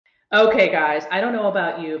Okay, guys, I don't know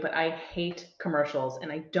about you, but I hate commercials and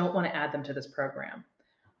I don't want to add them to this program.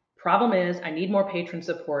 Problem is, I need more patron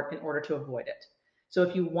support in order to avoid it. So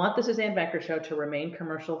if you want the Suzanne Banker Show to remain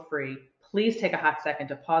commercial free, please take a hot second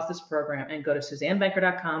to pause this program and go to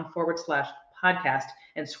suzannebanker.com/podcast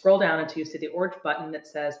and scroll down until you see the orange button that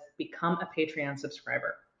says Become a Patreon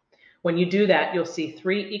subscriber. When you do that, you'll see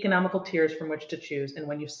 3 economical tiers from which to choose. And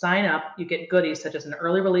when you sign up, you get goodies such as an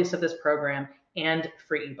early release of this program and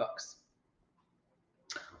free ebooks.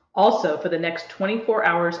 Also, for the next 24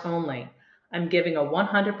 hours only, I'm giving a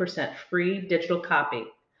 100% free digital copy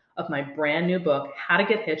of my brand new book, How to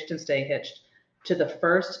Get Hitched and Stay Hitched, to the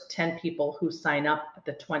first 10 people who sign up at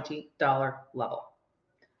the $20 level.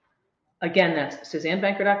 Again, that's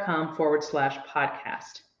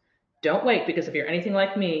suzannebanker.com/podcast. Don't wait, because if you're anything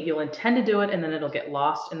like me, you'll intend to do it and then it'll get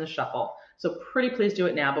lost in the shuffle. So pretty please do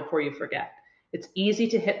it now before you forget. It's easy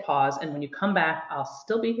to hit pause, and when you come back, I'll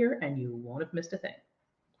still be here and you won't have missed a thing.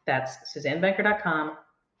 That's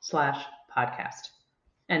suzannebanker.com/podcast.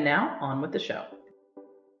 And now on with the show.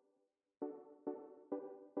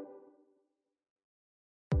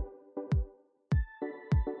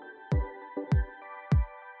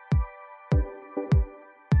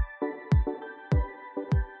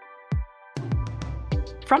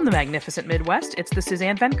 From the magnificent Midwest, it's the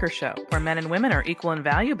Suzanne Banker Show, where men and women are equal in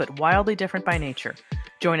value but wildly different by nature.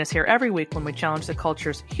 Join us here every week when we challenge the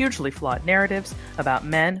culture's hugely flawed narratives about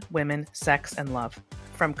men, women, sex, and love.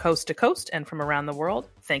 From coast to coast and from around the world,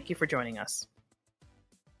 thank you for joining us.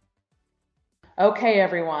 Okay,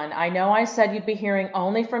 everyone, I know I said you'd be hearing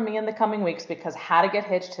only from me in the coming weeks because How to Get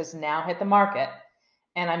Hitched has now hit the market,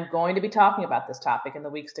 and I'm going to be talking about this topic in the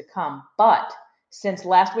weeks to come, but since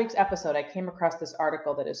last week's episode, I came across this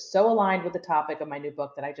article that is so aligned with the topic of my new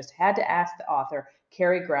book that I just had to ask the author,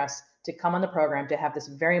 Carrie Gress, to come on the program to have this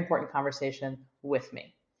very important conversation with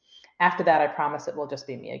me. After that, I promise it will just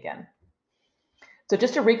be me again. So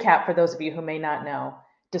just to recap for those of you who may not know,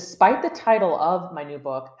 despite the title of my new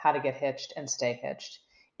book, How to Get Hitched and Stay Hitched,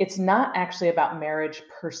 it's not actually about marriage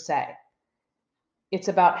per se. It's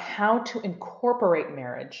about how to incorporate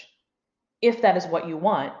marriage, if that is what you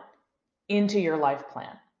want, into your life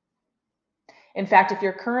plan. In fact, if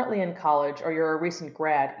you're currently in college or you're a recent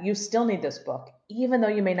grad, you still need this book, even though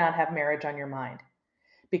you may not have marriage on your mind,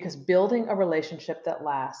 because building a relationship that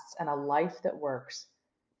lasts and a life that works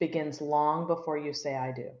begins long before you say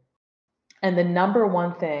I do. And the number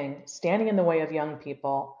one thing standing in the way of young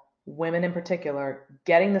people, women in particular,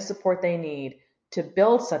 getting the support they need to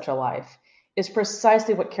build such a life is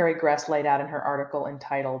precisely what Carrie Gress laid out in her article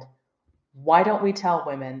entitled, Why Don't We Tell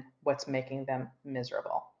Women What's Making Them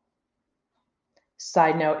Miserable?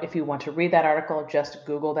 Side note, if you want to read that article, just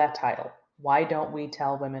Google that title. Why don't we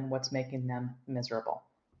tell women what's making them miserable?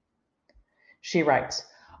 She writes,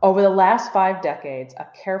 over the last 5 decades, a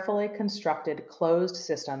carefully constructed closed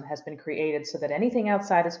system has been created so that anything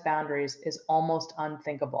outside its boundaries is almost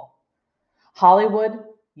unthinkable. Hollywood,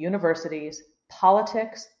 universities,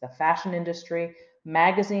 politics, the fashion industry,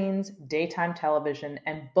 magazines, daytime television,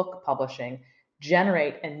 and book publishing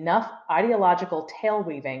generate enough ideological tail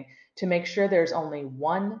weaving to make sure there's only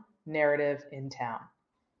one narrative in town.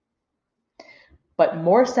 But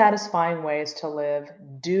more satisfying ways to live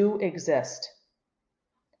do exist.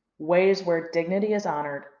 Ways where dignity is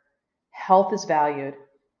honored, health is valued,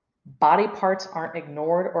 body parts aren't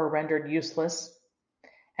ignored or rendered useless,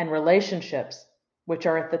 and relationships, which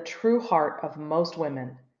are at the true heart of most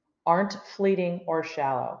women, aren't fleeting or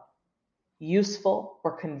shallow, useful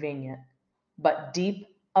or convenient, but deep,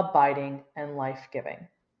 abiding, and life-giving.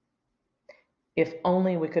 If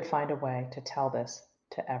only we could find a way to tell this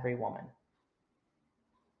to every woman.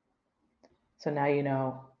 So now you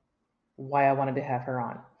know why I wanted to have her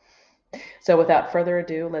on. So without further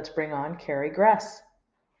ado, let's bring on Carrie Gress.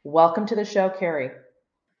 Welcome to the show, Carrie.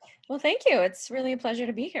 Well, thank you. It's really a pleasure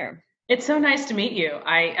to be here. It's so nice to meet you.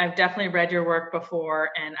 I've definitely read your work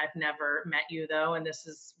before, and I've never met you, though, and this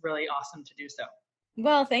is really awesome to do so.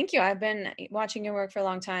 Well, thank you. I've been watching your work for a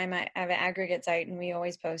long time. I have an aggregate site, and we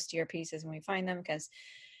always post your pieces when we find them because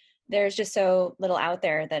there's just so little out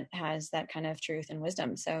there that has that kind of truth and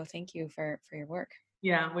wisdom. So thank you for your work.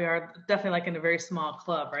 Yeah, we are definitely like in a very small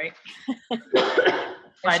club, right?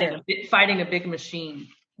 Fighting a big machine.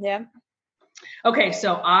 Yeah. Okay,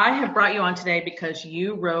 so I have brought you on today because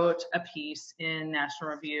you wrote a piece in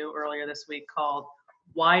National Review earlier this week called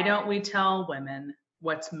Why Don't We Tell Women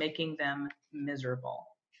What's Making Them Miserable?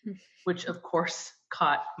 Which of course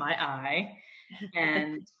caught my eye.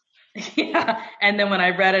 And yeah, and then when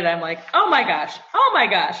I read it, I'm like, oh my gosh,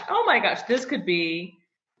 this could be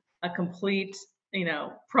a complete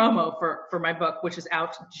promo for my book, which is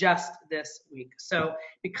out just this week. So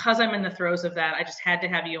because I'm in the throes of that, I just had to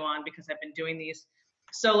have you on because I've been doing these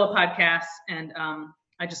solo podcasts, and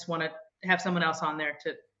I just want to have someone else on there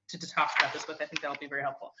to talk about this book. I think that'll be very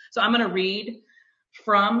helpful. So I'm going to read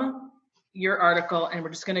from your article, and we're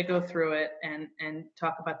just going to go through it and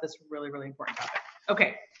talk about this really, really important topic.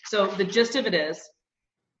 Okay, so the gist of it is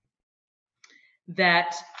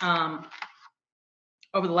that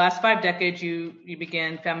over the last 5 decades, you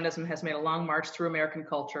began, feminism has made a long march through American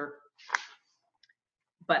culture,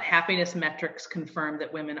 but happiness metrics confirm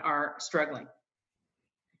that women are struggling.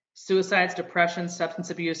 Suicides, depression, substance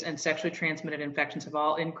abuse, and sexually transmitted infections have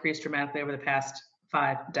all increased dramatically over the past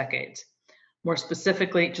 5 decades. More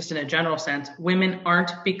specifically, just in a general sense, women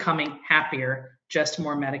aren't becoming happier, just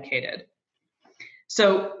more medicated.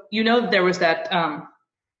 So, there was that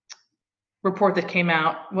report that came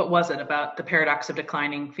out, what was it, about the paradox of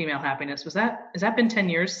declining female happiness? Has that been 10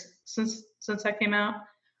 years since that came out?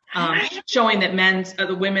 Showing that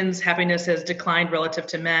the women's happiness has declined relative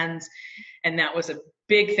to men's. And that was a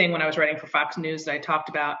big thing when I was writing for Fox News that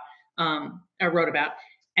I wrote about.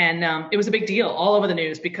 And it was a big deal all over the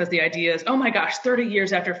news because the idea is, oh my gosh, 30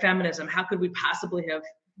 years after feminism, how could we possibly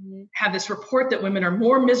have this report that women are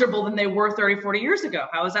more miserable than they were 30, 40 years ago?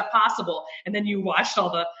 How is that possible? And then you watched all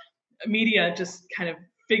the media just kind of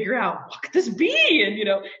figure out, what could this be? And,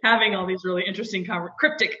 having all these really interesting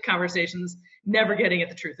cryptic conversations, never getting at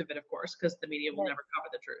the truth of it, of course, because the media will never cover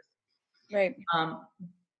the truth. Right.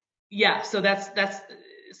 Yeah. So that's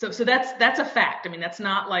a fact. I mean, that's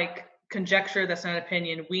not like conjecture. That's not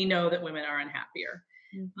opinion. We know that women are unhappier.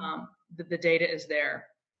 Mm-hmm. The data is there.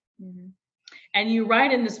 Mm-hmm. And you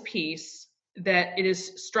write in this piece that it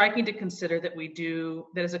is striking to consider that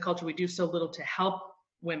as a culture, we do so little to help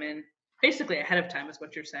women, basically ahead of time is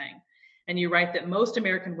what you're saying. And you write that most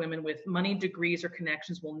American women with money, degrees, or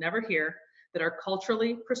connections will never hear that our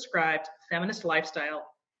culturally prescribed feminist lifestyle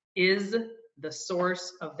is the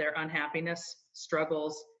source of their unhappiness,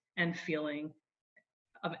 struggles, and feelings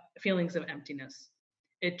of emptiness.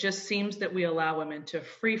 It just seems that we allow women to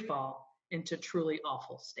free fall into truly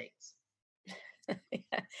awful states.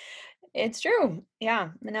 Yeah, it's true. Yeah.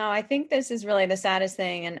 No, I think this is really the saddest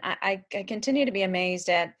thing. And I continue to be amazed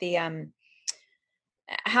at the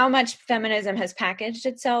how much feminism has packaged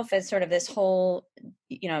itself as sort of this whole,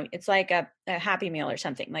 it's like a Happy Meal or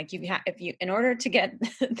something. Like in order to get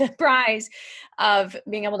the prize of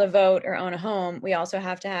being able to vote or own a home, we also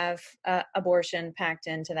have to have abortion packed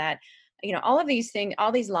into that. All of these things,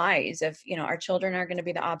 all these lies of, our children are going to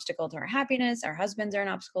be the obstacle to our happiness. Our husbands are an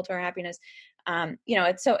obstacle to our happiness.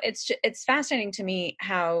 It's fascinating to me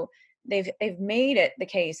how they've made it the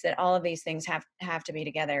case that all of these things have to be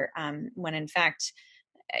together. When in fact,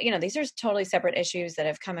 these are totally separate issues that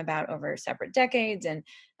have come about over separate decades. And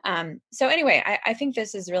so anyway, I think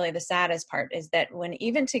this is really the saddest part, is that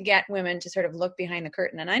even to get women to sort of look behind the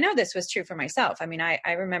curtain, and I know this was true for myself. I mean, I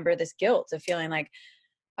remember this guilt of feeling like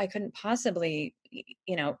I couldn't possibly,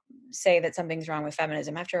 say that something's wrong with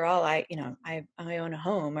feminism. After all, I own a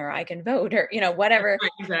home, or I can vote, or, whatever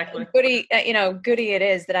exactly goody it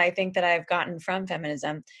is that I think that I've gotten from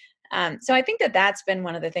feminism. So I think that that's been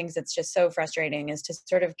one of the things that's just so frustrating, is to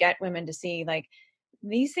sort of get women to see, like,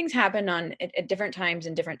 these things happen at different times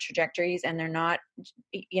and different trajectories, and they're not,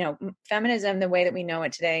 feminism, the way that we know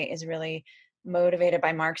it today, is really motivated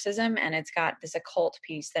by Marxism, and it's got this occult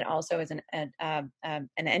piece that also is an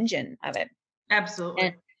engine of it. Absolutely.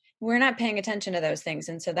 And we're not paying attention to those things.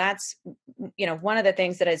 And so that's, one of the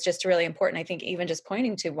things that is just really important, I think, even just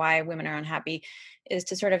pointing to why women are unhappy, is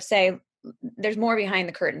to sort of say there's more behind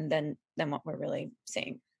the curtain than what we're really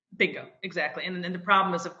seeing. Bingo. Exactly. And then the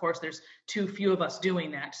problem is, of course, there's too few of us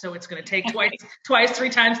doing that. So it's going to take twice, 3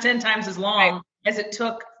 times, 10 times as long right. as it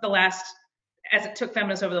took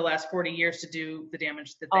feminists over the last 40 years to do the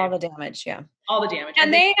damage that all the damage.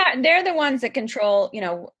 And they're the ones that control,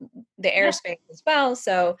 the airspace as well.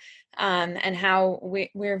 So, and how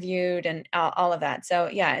we're viewed and all of that. So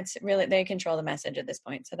yeah, it's really, they control the message at this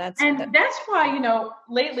point. So that's why,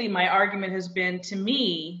 lately my argument has been, to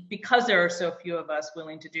me, because there are so few of us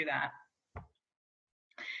willing to do that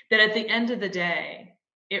at the end of the day,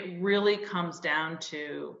 it really comes down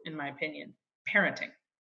to, in my opinion, parenting.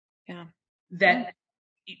 Yeah. That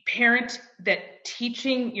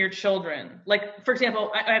teaching your children, like, for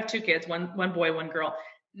example, I have 2 kids, one boy, one girl.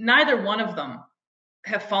 Neither one of them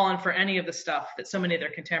have fallen for any of the stuff that so many of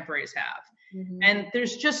their contemporaries have. Mm-hmm. And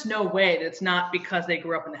there's just no way that it's not because they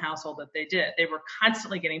grew up in the household that they did. They were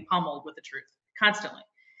constantly getting pummeled with the truth, constantly.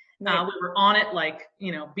 Right. We were on it like,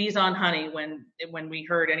 bees on honey when we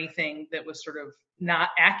heard anything that was sort of not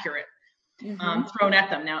accurate. Mm-hmm. thrown at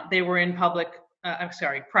them. Now they were in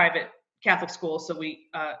private Catholic schools, so it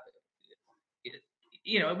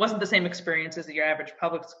wasn't the same experience as your average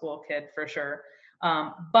public school kid for sure.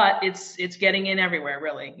 But it's getting in everywhere,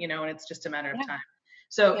 really, and it's just a matter of Yeah. time.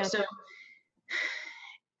 So Yeah. so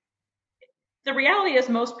the reality is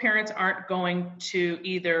most parents aren't going to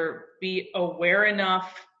either be aware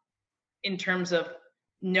enough in terms of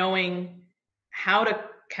knowing how to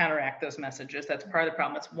counteract those messages. That's part of the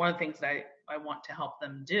problem. It's one of the things that I want to help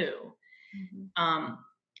them do. Mm-hmm. Um,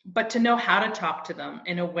 but to know how to talk to them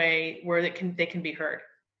in a way where they can be heard.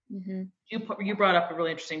 Mm-hmm. You brought up a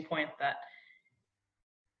really interesting point that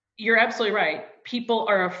you're absolutely right. People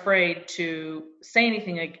are afraid to say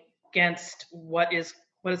anything against what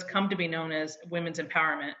has come to be known as women's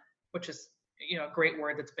empowerment, which is a great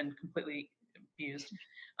word that's been completely abused,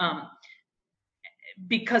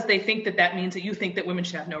 because they think that means that you think that women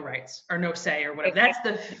should have no rights or no say or whatever. That's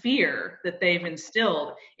the fear that they've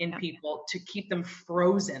instilled in people to keep them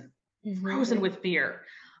frozen with fear.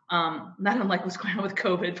 Not unlike what's going on with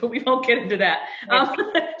COVID, but we won't get into that.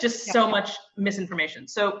 Just so much misinformation.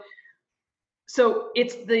 So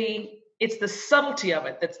it's the subtlety of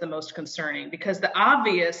it that's the most concerning, because the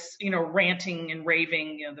obvious, ranting and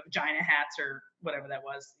raving, the vagina hats or whatever that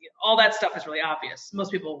was, all that stuff is really obvious.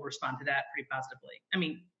 Most people will respond to that pretty positively. I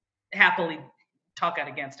mean, happily talk out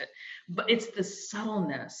against it. But it's the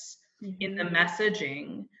subtleness in the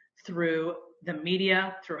messaging through the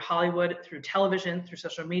media, through Hollywood, through television, through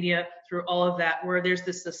social media, through all of that, where there's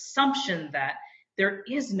this assumption that there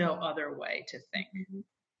is no other way to think.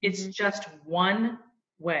 It's just one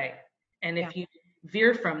way. And if you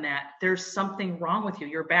veer from that, there's something wrong with you.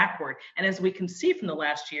 You're backward. And as we can see from the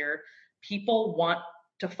last year, people want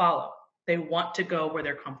to follow. They want to go where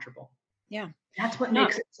they're comfortable. Yeah. That's what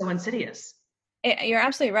makes it so insidious. You're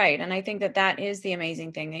absolutely right. And I think that is the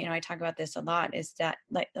amazing thing. I talk about this a lot, is that,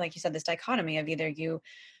 like you said, this dichotomy of either you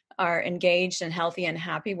are engaged and healthy and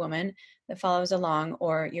happy woman that follows along,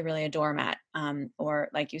 or you're really a doormat, or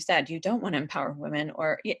like you said, you don't want to empower women,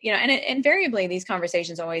 or and invariably these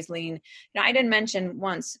conversations always lean. I didn't mention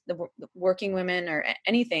once the working women or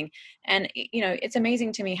anything, and it's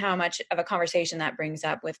amazing to me how much of a conversation that brings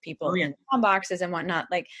up with people in boxes and whatnot.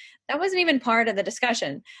 Like that wasn't even part of the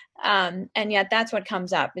discussion, and yet that's what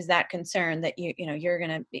comes up, is that concern that you're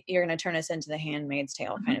gonna turn us into the Handmaid's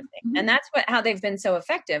Tale kind of thing. And that's how they've been so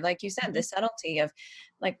effective. Like you said, the subtlety of,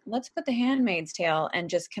 like, let's put the Handmaid's Tale and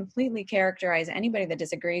just completely characterize anybody that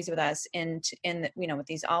disagrees with us in with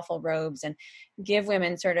these awful robes, and give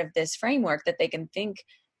women sort of this framework that they can think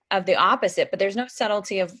of the opposite. But there's no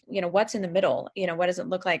subtlety of what's in the middle. What does it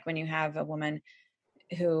look like when you have a woman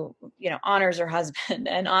who honors her husband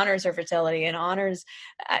and honors her fertility and honors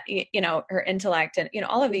her intellect, and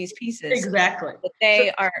all of these pieces exactly that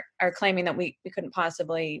they are claiming that we couldn't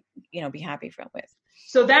possibly be happy with.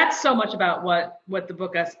 So that's so much about what the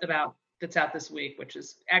book is about, that's out this week, which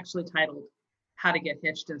is actually titled How to Get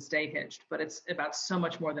Hitched and Stay Hitched. But it's about so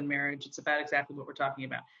much more than marriage. It's about exactly what we're talking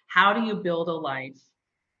about. How do you build a life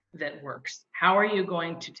that works? How are you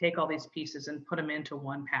going to take all these pieces and put them into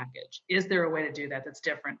one package? Is there a way to do that that's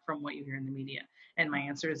different from what you hear in the media? And my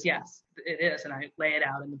answer is yes, it is. And I lay it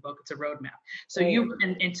out in the book. It's a roadmap. So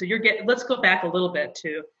let's go back a little bit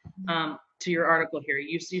to your article here.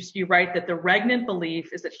 You write that the regnant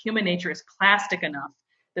belief is that human nature is plastic enough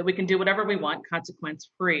that we can do whatever we want, consequence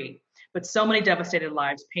free. But so many devastated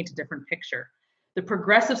lives paint a different picture. The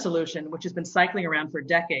progressive solution, which has been cycling around for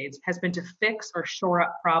decades, has been to fix or shore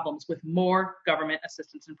up problems with more government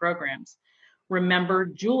assistance and programs. Remember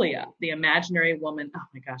Julia, the imaginary woman. Oh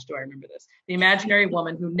my gosh, do I remember this? The imaginary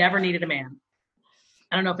woman who never needed a man.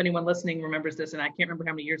 I don't know if anyone listening remembers this, and I can't remember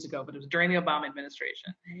how many years ago, but it was during the Obama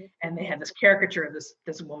administration. And they had this caricature of this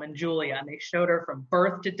woman, Julia, and they showed her from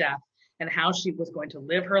birth to death and how she was going to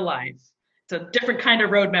live her life. It's a different kind of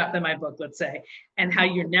roadmap than my book, let's say, and how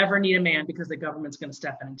you never need a man because the government's going to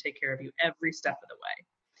step in and take care of you every step of the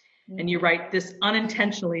way. And you write, this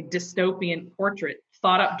unintentionally dystopian portrait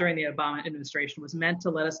thought up during the Obama administration was meant to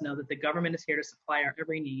let us know that the government is here to supply our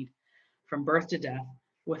every need from birth to death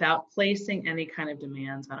without placing any kind of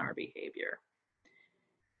demands on our behavior.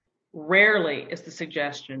 Rarely is the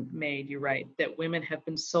suggestion made, you write, that women have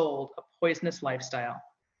been sold a poisonous lifestyle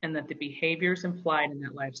and that the behaviors implied in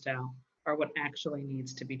that lifestyle are what actually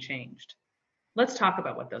needs to be changed. Let's talk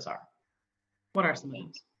about what those are. What are some of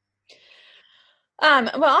those?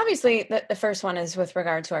 Well, obviously, the first one is with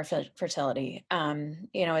regard to our fertility.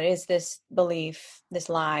 It is this belief, this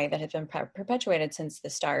lie that has been perpetuated since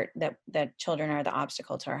the start, that children are the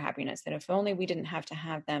obstacle to our happiness, that if only we didn't have to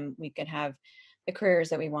have them, we could have the careers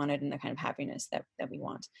that we wanted and the kind of happiness that we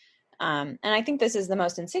want. And I think this is the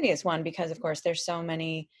most insidious one because, of course, there's so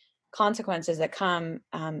many consequences that come,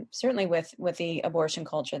 certainly with the abortion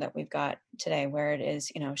culture that we've got today, where it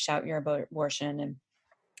is, shout your abortion, and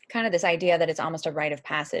kind of this idea that it's almost a rite of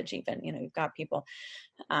passage. Even, you've got people.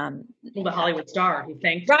 Well, the Hollywood star who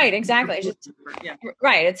thanked. Right, exactly. It's just, yeah.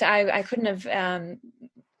 Right. It's I couldn't have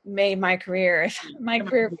made my career but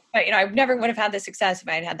I never would have had the success if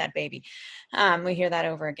I had had that baby. We hear that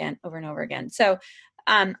over and over again. So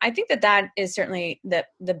I think that is certainly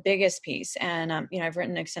the biggest piece. And I've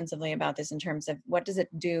written extensively about this in terms of what does it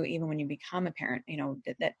do even when you become a parent,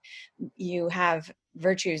 that you have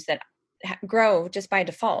virtues that grow just by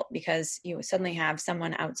default because you suddenly have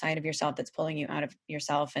someone outside of yourself that's pulling you out of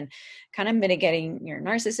yourself and kind of mitigating your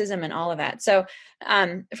narcissism and all of that. So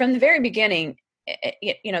from the very beginning,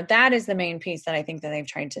 that is the main piece that I think that they've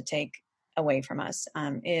tried to take away from us,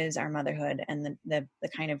 is our motherhood and the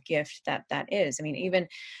kind of gift that is. I mean, even,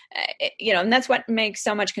 and that's what makes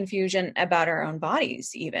so much confusion about our own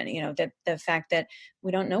bodies, even, the fact that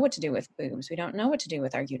we don't know what to do with boobs. We don't know what to do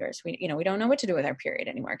with our uterus. We don't know what to do with our period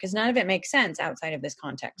anymore because none of it makes sense outside of this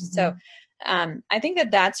context. Mm-hmm. So I think that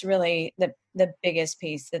that's really the biggest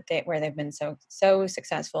piece where they've been so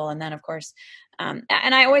successful. And then of course, and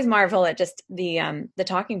I always marvel at just the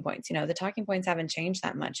talking points. The talking points haven't changed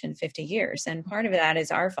that much in 50 years. And part of that is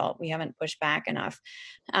our fault. We haven't pushed back enough.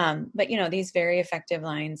 But, these very effective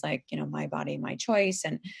lines like, my body, my choice,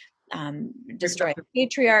 and destroy the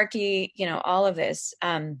patriarchy, all of this.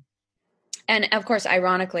 And of course,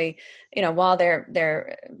 ironically, while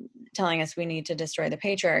they're telling us we need to destroy the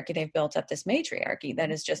patriarchy, they've built up this matriarchy that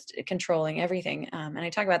is just controlling everything. And I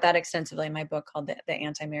talk about that extensively in my book called The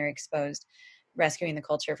Anti-Mary Exposed: Rescuing the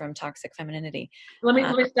Culture from Toxic Femininity. Let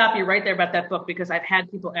me stop you right there about that book, because I've had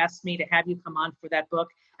people ask me to have you come on for that book,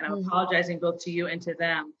 and I'm apologizing both to you and to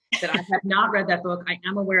them that I have not read that book. I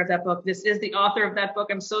am aware of that book. This is the author of that book.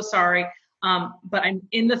 I'm so sorry. But I'm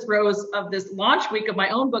in the throes of this launch week of my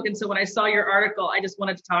own book. And so when I saw your article, I just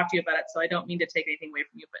wanted to talk to you about it. So I don't mean to take anything away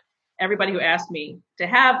from you, but everybody who asked me to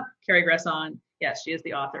have Carrie Gress on, yes, she is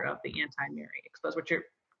the author of The Anti-Mary Exposed, which you're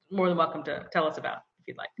more than welcome to tell us about if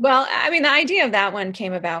you'd like. Well, I mean, the idea of that one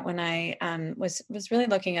came about when I was really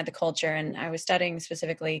looking at the culture, and I was studying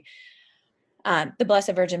specifically the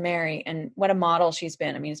Blessed Virgin Mary and what a model she's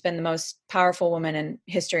been. I mean, it's been the most powerful woman in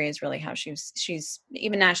history is really how she's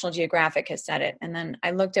even National Geographic has said it. And then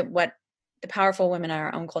I looked at what the powerful women in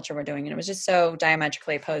our own culture were doing, and it was just so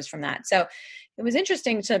diametrically opposed from that. So it was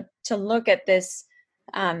interesting to look at this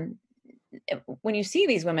when you see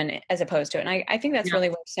these women as opposed to it. And I think that's really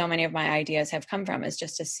where so many of my ideas have come from, is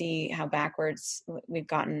just to see how backwards we've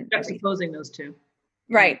gotten. Juxtaposing those two.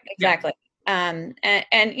 Right, exactly. And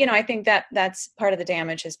I think that's part of the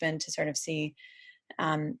damage has been to sort of see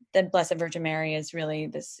the Blessed Virgin Mary is really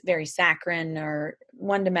this very saccharine or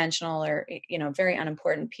one-dimensional or, very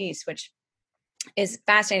unimportant piece, which is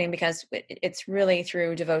fascinating because it's really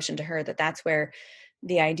through devotion to her that's where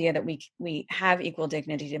the idea that we have equal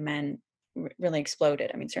dignity to men really exploded.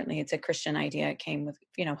 I mean, certainly it's a Christian idea. It came with,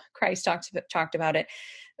 Christ talked about it,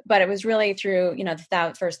 but it was really through,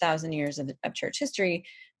 the first 1,000 years of church history,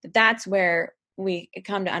 that's where we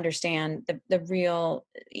come to understand the real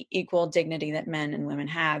equal dignity that men and women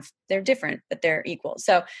have. They're different, but they're equal.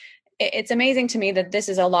 So it's amazing to me that this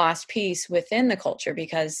is a lost piece within the culture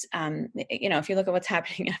because, if you look at what's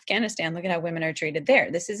happening in Afghanistan, look at how women are treated there.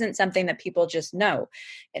 This isn't something that people just know.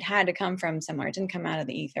 It had to come from somewhere. It didn't come out of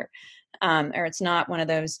the ether. Or it's not one of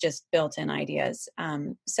those just built-in ideas.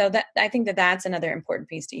 So that I think that's another important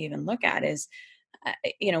piece to even look at is,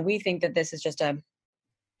 we think that this is just a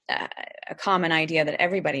common idea that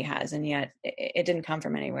everybody has, and yet it didn't come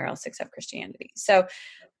from anywhere else except Christianity. So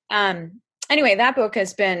anyway, that book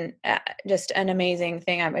has been just an amazing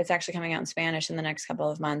thing. It's actually coming out in Spanish in the next couple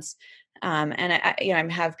of months. And I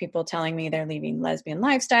have people telling me they're leaving lesbian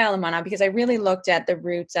lifestyle and whatnot, because I really looked at the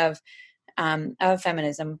roots of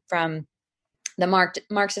feminism from the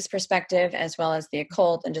Marxist perspective, as well as the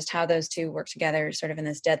occult, and just how those two work together sort of in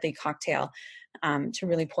this deadly cocktail to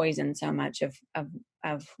really poison so much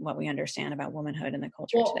of what we understand about womanhood in the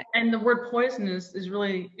culture today. And the word poison is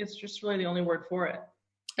really, it's just really the only word for it.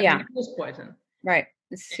 I mean, it is poison. Right.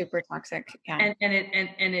 It's super toxic. Yeah. And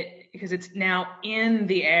it because it's now in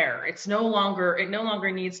the air. It no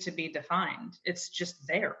longer needs to be defined. It's just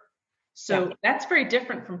there. So that's very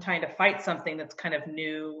different from trying to fight something that's kind of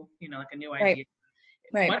new, like a new idea.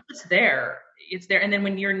 Right. Once it's there, it's there. And then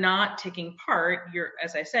when you're not taking part, you're,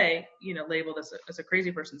 as I say, labeled as a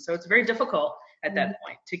crazy person. So it's very difficult at that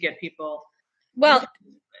point to get people. Well,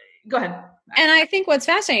 Go ahead. And I think what's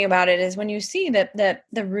fascinating about it is when you see that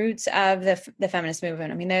the roots of the feminist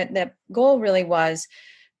movement. I mean, the goal really was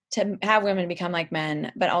to have women become like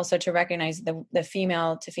men, but also to recognize the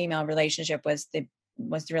female to female relationship was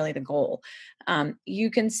really the goal.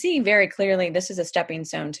 You can see very clearly this is a stepping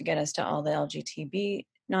stone to get us to all the LGTB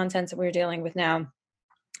nonsense that we're dealing with now.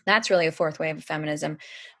 That's really a fourth wave of feminism,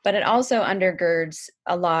 but it also undergirds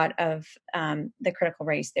a lot of the critical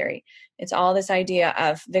race theory. It's all this idea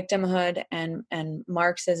of victimhood and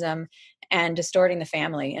Marxism and distorting the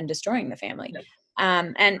family and destroying the family. Yes.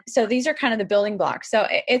 And so these are kind of the building blocks. So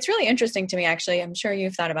it's really interesting to me, actually. I'm sure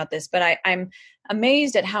you've thought about this, but I'm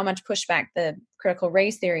amazed at how much pushback the critical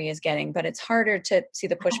race theory is getting, but it's harder to see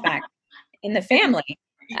the pushback in the family.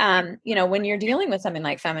 When you're dealing with something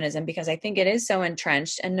like feminism, because I think it is so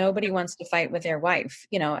entrenched and nobody wants to fight with their wife,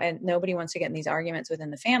 and nobody wants to get in these arguments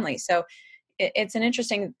within the family. So it's an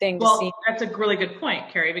interesting thing to see. That's a really good point,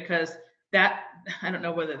 Carrie, because that, I don't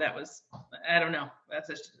know whether that was, I don't know, that's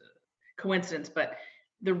a coincidence, but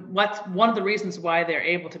what's one of the reasons why they're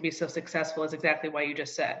able to be so successful is exactly what you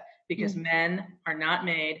just said, because men are not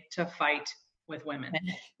made to fight with women.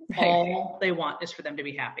 Right. All they want is for them to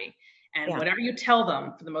be happy. And whatever you tell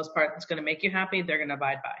them, for the most part, that's going to make you happy, they're going to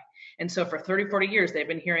abide by. And so for 30, 40 years, they've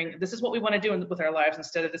been hearing, this is what we want to do with our lives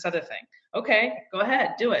instead of this other thing. Okay, go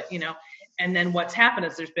ahead, do it, And then what's happened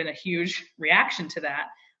is there's been a huge reaction to that,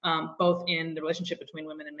 both in the relationship between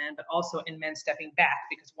women and men, but also in men stepping back.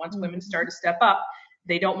 Because once women start to step up,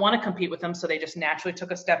 they don't want to compete with them. So they just naturally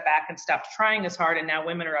took a step back and stopped trying as hard. And now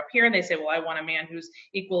women are up here and they say, well, I want a man who's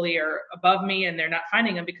equally or above me. And they're not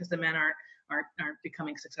finding him because the men aren't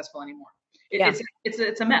becoming successful anymore. It's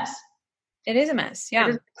a mess. It is a mess.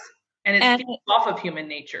 Yeah. And it's off of human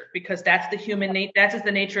nature, because that's the human nature. That's just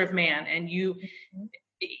the nature of man. And you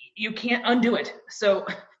can't undo it. So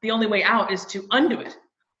the only way out is to undo it.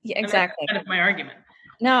 Yeah, exactly. That's kind of my argument.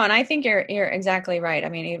 No, and I think you're exactly right. I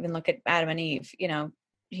mean, even look at Adam and Eve.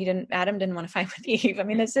 Adam didn't want to fight with Eve. I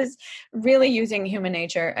mean, this is really using human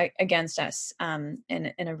nature against us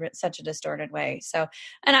in such a distorted way. So,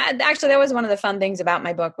 and actually, that was one of the fun things about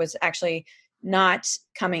my book, was actually not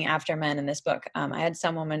coming after men in this book. I had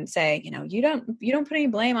some woman say, you don't put any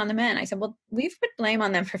blame on the men. I said, well, we've put blame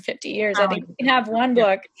on them for 50 years. I think we can have one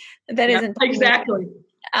book that isn't exactly.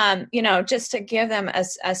 Just to give them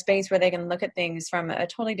a space where they can look at things from a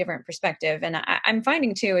totally different perspective. And I'm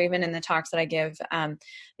finding too, even in the talks that I give,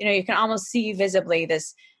 you can almost see visibly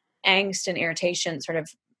this angst and irritation sort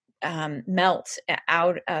of melt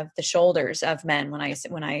out of the shoulders of men when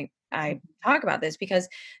I talk about this, because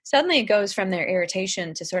suddenly it goes from their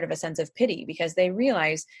irritation to sort of a sense of pity, because they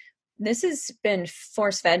realize this has been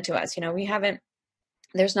force fed to us.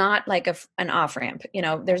 There's not like an off ramp,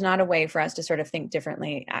 there's not a way for us to sort of think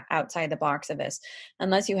differently outside the box of this,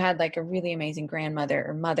 unless you had like a really amazing grandmother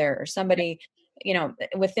or mother or somebody,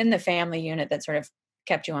 within the family unit that sort of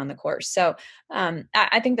kept you on the course. So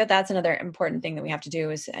I think that that's another important thing that we have to do,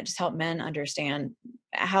 is just help men understand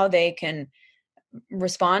how they can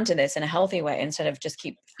respond to this in a healthy way instead of just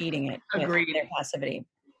keep feeding it with their passivity.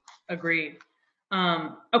 Agreed.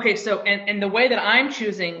 Okay, so and the way that I'm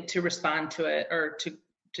choosing to respond to it, or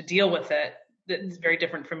to deal with it, that's very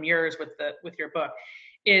different from yours with your book,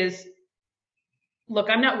 is, look,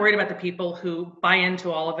 I'm not worried about the people who buy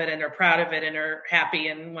into all of it and are proud of it and are happy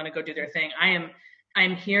and want to go do their thing.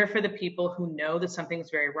 I'm here for the people who know that something's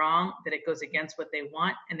very wrong, that it goes against what they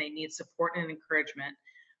want, and they need support and encouragement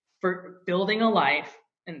for building a life,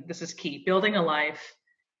 and this is key, building a life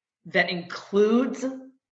that includes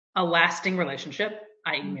a lasting relationship,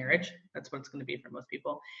 i.e. marriage, that's what it's going to be for most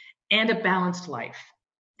people, and a balanced life.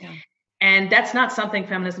 Yeah. And that's not something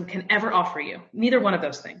feminism can ever offer you. Neither one of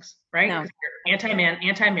those things, right? No. You're anti-man,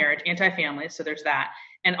 anti-marriage, anti-family, so there's that.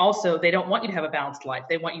 And also, they don't want you to have a balanced life.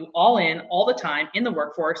 They want you all in, all the time, in the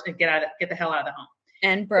workforce, and get the hell out of the home.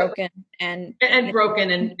 And broken and broken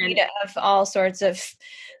and of all sorts of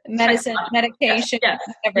medicine, medication,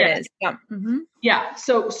 whatever it is. Yeah. Mm-hmm. Yeah.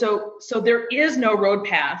 So there is no road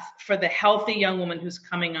path for the healthy young woman who's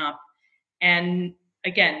coming up, and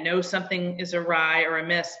again, knows something is awry or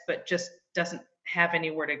amiss, but just doesn't have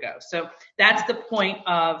anywhere to go. So that's the point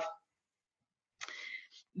of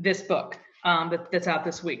this book that's out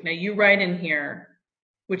this week. Now you write in here,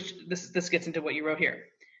 which this gets into what you wrote here.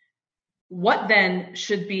 What then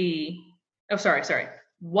should be,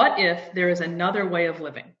 what if there is another way of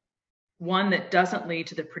living, one that doesn't lead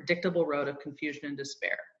to the predictable road of confusion and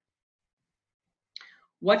despair?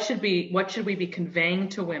 What should we be conveying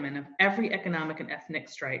to women of every economic and ethnic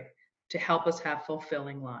stripe to help us have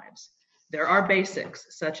fulfilling lives? There are basics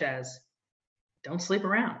such as don't sleep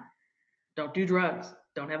around, don't do drugs,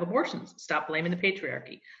 Don't have abortions. Stop blaming the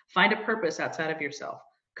patriarchy. Find a purpose outside of yourself.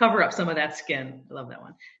 Cover up some of that skin. I love that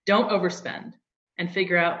one. Don't overspend, and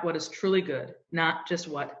figure out what is truly good, not just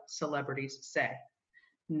what celebrities say.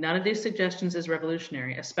 None of these suggestions is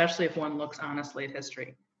revolutionary, especially if one looks honestly at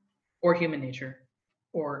history or human nature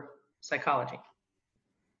or psychology.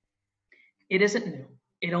 It isn't new.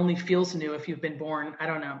 It only feels new if you've been born, I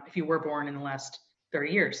don't know, if you were born in the last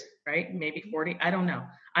 30 years, right? Maybe 40, I don't know.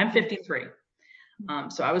 I'm 53.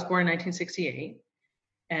 So I was born in 1968.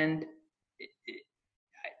 And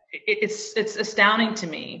it's astounding to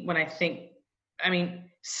me when I think, I mean,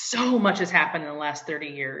 so much has happened in the last 30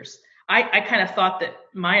 years. I kind of thought that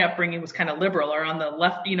my upbringing was kind of liberal, or on the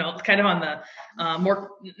left, kind of on the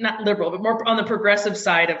more, not liberal, but more on the progressive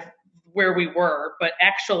side of where we were. But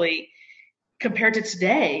actually, compared to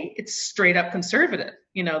today, it's straight up conservative,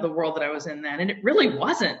 the world that I was in then. And it really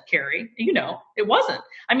wasn't, Carrie. It wasn't.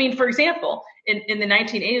 I mean, for example, in the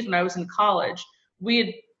 1980s when I was in college, we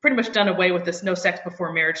had pretty much done away with this no sex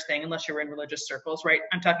before marriage thing, unless you were in religious circles, right?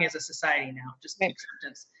 I'm talking as a society now, just right.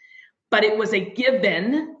 Acceptance. But it was a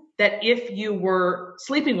given that if you were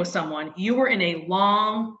sleeping with someone, you were in a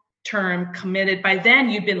long-term committed. By then,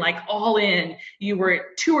 you'd been like all in. You were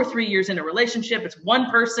 2 or 3 years in a relationship. It's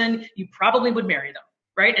one person. You probably would marry them,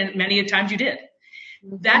 right? And many times you did.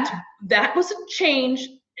 Mm-hmm. That was a change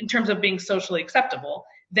in terms of being socially acceptable.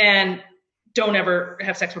 Then don't ever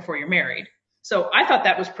have sex before you're married. So I thought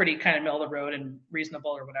that was pretty kind of middle of the road and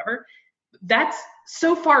reasonable or whatever. That's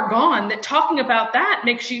so far gone that talking about that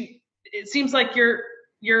makes you, it seems like you're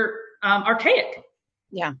archaic.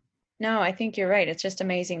 Yeah. No, I think you're right. It's just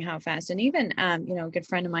amazing how fast. And even, a good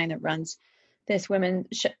friend of mine that runs this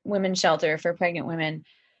women's shelter for pregnant women.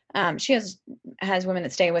 She has women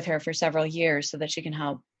that stay with her for several years so that she can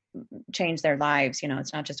help change their lives.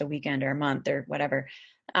 It's not just a weekend or a month or whatever.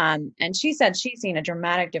 And she said she's seen a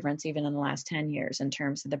dramatic difference even in the last 10 years in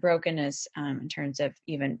terms of the brokenness, in terms of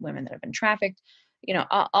even women that have been trafficked,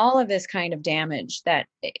 all of this kind of damage that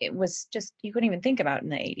it was just, you couldn't even think about in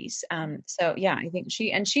the 80s. So yeah, I think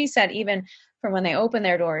she said even from when they opened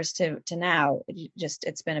their doors to now,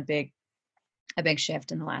 it's been a big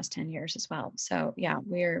shift in the last 10 years as well. So yeah,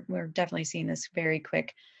 we're definitely seeing this very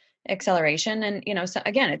quick acceleration. And, so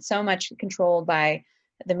again, it's so much controlled by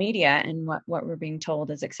the media and what we're being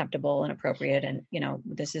told is acceptable and appropriate. And,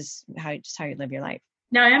 this is how you live your life.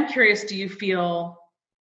 Now I am curious, do you feel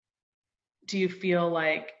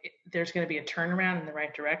like there's going to be a turnaround in the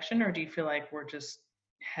right direction, or do you feel like we're just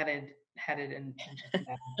headed in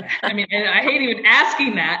I mean, and I hate even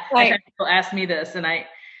asking that. Right. People ask me this,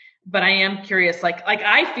 but I am curious, like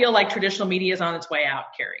I feel like traditional media is on its way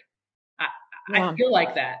out, Carrie. I feel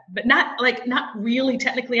like that, but not really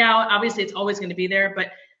technically out. Obviously it's always going to be there,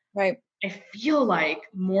 but right. I feel like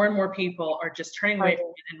more and more people are just turning away from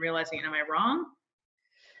it and realizing, am I wrong?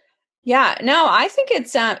 Yeah, no, I think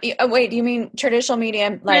it's, wait, do you mean traditional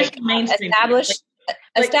media, like established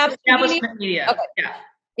media? Okay.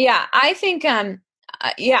 Yeah, I think,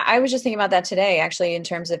 I was just thinking about that today, actually, in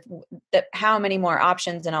terms of how many more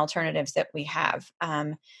options and alternatives that we have.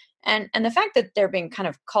 And the fact that they're being kind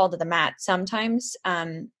of called to the mat sometimes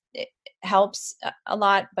it helps a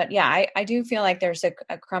lot. But yeah, I do feel like there's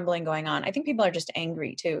a crumbling going on. I think people are just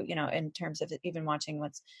angry too, in terms of even watching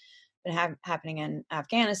what's been happening in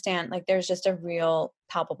Afghanistan. Like there's just a real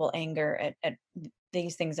palpable anger at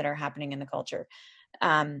these things that are happening in the culture.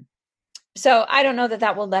 So I don't know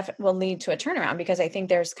that will lead to a turnaround, because I think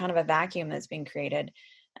there's kind of a vacuum that's being created,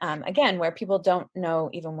 again, where people don't know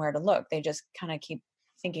even where to look. They just kind of keep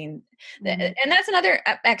thinking, and that's another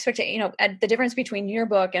expectation, the difference between your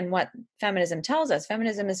book and what feminism tells us.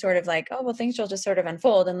 Feminism is sort of like, oh, well, things will just sort of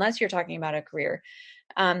unfold unless you're talking about a career.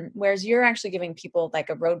 Whereas you're actually giving people like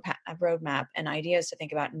a roadmap and ideas to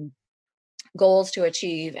think about and goals to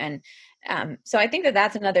achieve. And so I think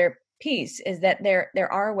that's another piece, is that there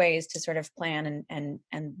are ways to sort of plan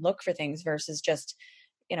and look for things versus just,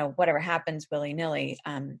 whatever happens willy-nilly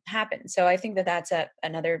happens. So I think that's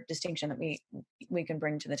another distinction that we can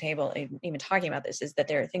bring to the table, even talking about this, is that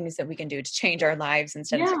there are things that we can do to change our lives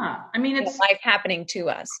instead of it's life happening to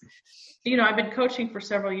us. I've been coaching for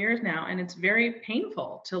several years now, and it's very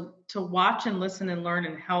painful to watch and listen and learn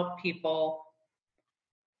and help people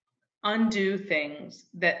undo things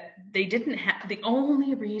that they didn't have. The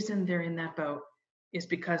only reason they're in that boat is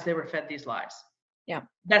because they were fed these lies. Yeah.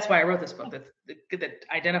 That's why I wrote this book that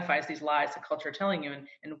identifies these lies the culture are telling you.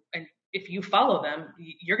 And if you follow them,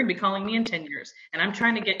 you're going to be calling me in 10 years. And I'm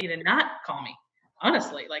trying to get you to not call me.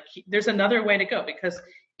 Honestly, there's another way to go, because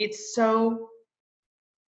it's so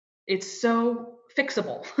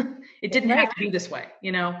fixable. It didn't have to be this way,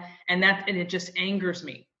 and it just angers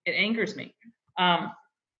me. It angers me.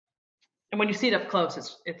 And when you see it up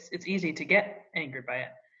close, it's easy to get angered by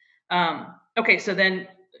it. Okay, so then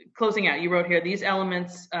closing out, you wrote here, these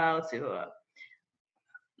elements, let's see,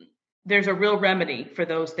 there's a real remedy for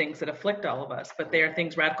those things that afflict all of us, but they are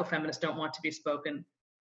things radical feminists don't want to be spoken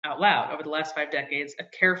out loud. Over the last 5 decades, a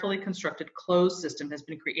carefully constructed closed system has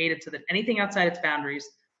been created so that anything outside its boundaries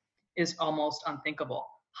is almost unthinkable.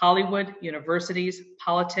 Hollywood, universities,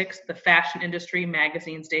 politics, the fashion industry,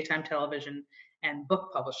 magazines, daytime television, and book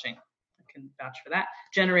publishing, I can vouch for that,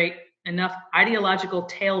 generate enough ideological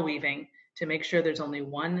tail weaving to make sure there's only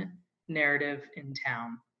one narrative in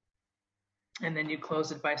town. And then you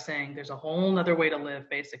close it by saying there's a whole other way to live,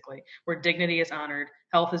 basically, where dignity is honored,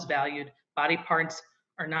 health is valued, body parts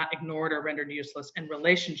are not ignored or rendered useless, and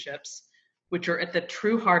relationships, which are at the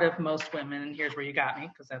true heart of most women, and here's where you got me,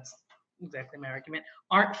 because that's exactly my argument,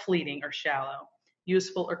 aren't fleeting or shallow,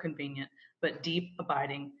 useful or convenient, but deep,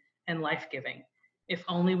 abiding, and life-giving. If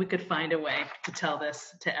only we could find a way to tell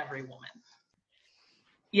this to every woman.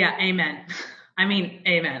 Yeah, amen. I mean,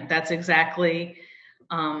 amen. That's exactly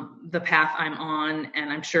the path I'm on,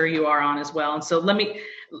 and I'm sure you are on as well. And so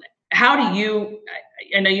how do you,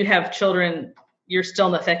 I know you have children, you're still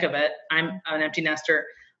in the thick of it. I'm an empty nester.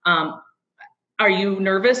 Are you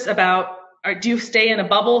nervous about, or do you stay in a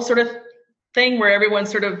bubble sort of thing where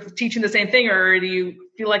everyone's sort of teaching the same thing, or do you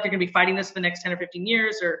feel like you're going to be fighting this for the next 10 or 15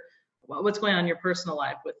 years, or what's going on in your personal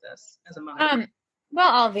life with this as a mother? Well,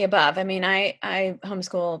 all of the above. I mean, I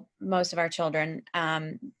homeschool most of our children.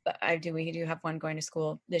 But we do have one going to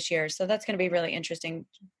school this year. So that's going to be really interesting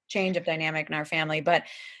change of dynamic in our family. But,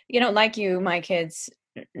 like you, my kids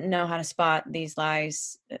know how to spot these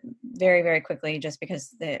lies very, very quickly, just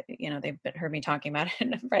because they've heard me talking about it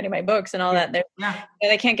and writing my books and all that.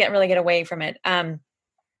 They can't really get away from it.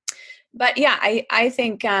 But yeah, I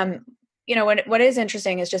think, what is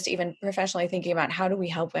interesting is just even professionally thinking about how do we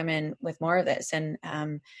help women with more of this, and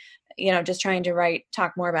just trying to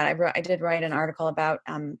talk more about it. I did write an article about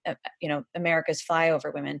America's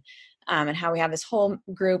flyover women, and how we have this whole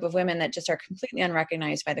group of women that just are completely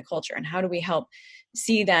unrecognized by the culture, and how do we help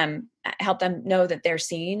them know that they're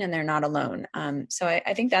seen and they're not alone. So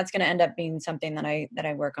I think that's going to end up being something that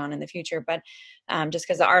I work on in the future. But just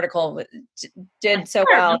because the article did so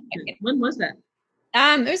well. When was that?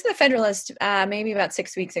 It was the Federalist, maybe about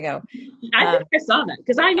 6 weeks ago. I think I saw that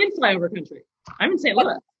because I'm in flyover country. I'm in St.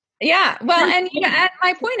 Louis. Yeah. Well, and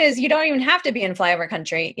my point is, you don't even have to be in flyover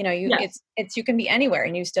country. You can be anywhere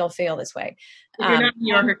and you still feel this way. If you're not in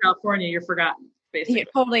New York or California, you're forgotten, basically. You're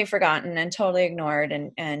totally forgotten and totally ignored,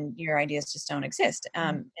 and your ideas just don't exist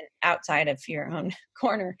outside of your own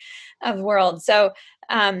corner of the world. So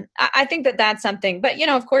I think that's something. But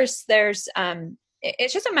of course, there's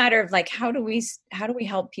it's just a matter of how do we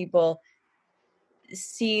help people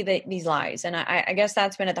see these lies? And I guess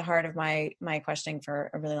that's been at the heart of my questioning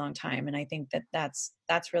for a really long time. And I think that's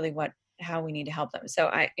really how we need to help them. So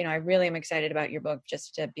I really am excited about your book,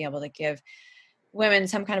 just to be able to give women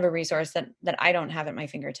some kind of a resource that I don't have at my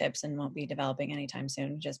fingertips and won't be developing anytime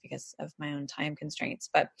soon, just because of my own time constraints.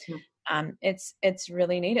 But it's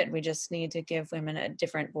really needed. We just need to give women a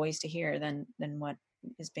different voice to hear than what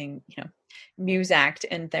is being muzaked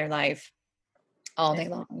in their life all day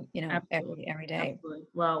long, every day. Absolutely.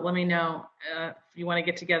 Well, let me know if you want to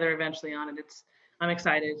get together eventually on it. I'm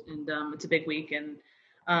excited, and it's a big week, and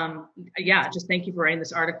just thank you for writing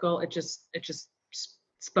this article. It just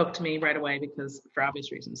spoke to me right away, because for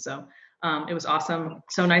obvious reasons. So it was awesome.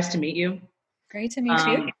 So nice to meet you. Great to meet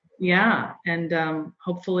you. Yeah, and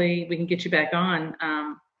hopefully we can get you back on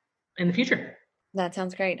in the future. That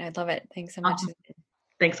sounds great. I'd love it. Thanks so much. Awesome.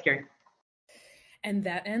 Thanks, Carrie. And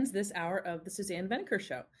that ends this hour of the Suzanne Venker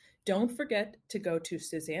Show. Don't forget to go to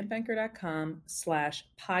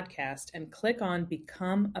SuzanneVenker.com/podcast and click on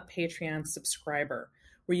Become a Patreon subscriber,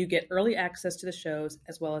 where you get early access to the shows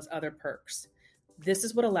as well as other perks. This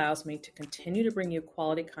is what allows me to continue to bring you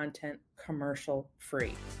quality content commercial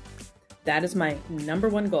free. That is my number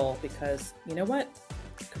one goal, because you know what?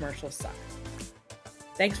 Commercials suck.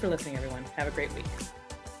 Thanks for listening, everyone. Have a great week.